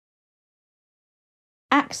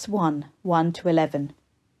Acts 1, 1-11.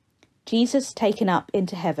 Jesus taken up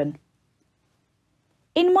into heaven.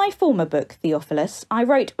 In my former book, Theophilus, I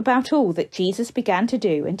wrote about all that Jesus began to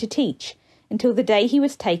do and to teach until the day he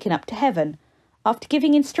was taken up to heaven, after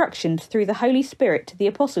giving instructions through the Holy Spirit to the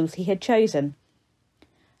apostles he had chosen.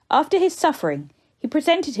 After his suffering, he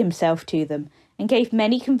presented himself to them and gave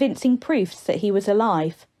many convincing proofs that he was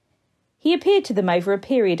alive. He appeared to them over a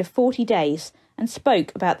period of 40 days and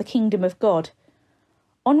spoke about the kingdom of God.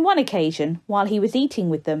 On one occasion, while he was eating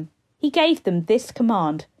with them, he gave them this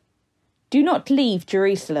command: "Do not leave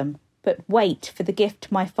Jerusalem, but wait for the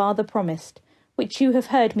gift my Father promised, which you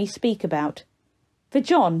have heard me speak about. For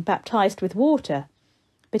John baptized with water,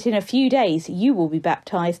 but in a few days you will be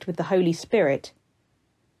baptized with the Holy Spirit."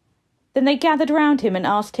 Then they gathered round him and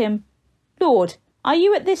asked him, "Lord, are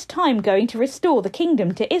you at this time going to restore the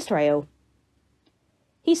kingdom to Israel?"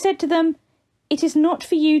 He said to them, "It is not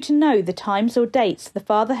for you to know the times or dates the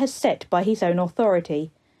Father has set by his own authority,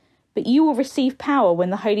 but you will receive power when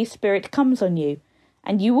the Holy Spirit comes on you,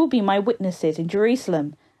 and you will be my witnesses in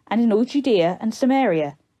Jerusalem and in all Judea and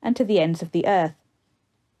Samaria and to the ends of the earth."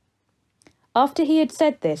 After he had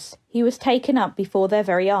said this, he was taken up before their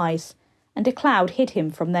very eyes, and a cloud hid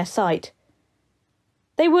him from their sight.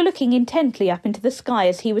 They were looking intently up into the sky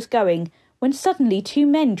as he was going, when suddenly 2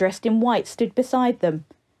 men dressed in white stood beside them.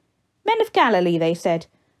 "Men of Galilee," they said,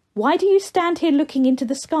 "why do you stand here looking into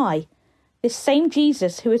the sky? This same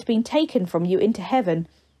Jesus who has been taken from you into heaven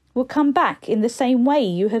will come back in the same way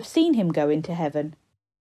you have seen him go into heaven."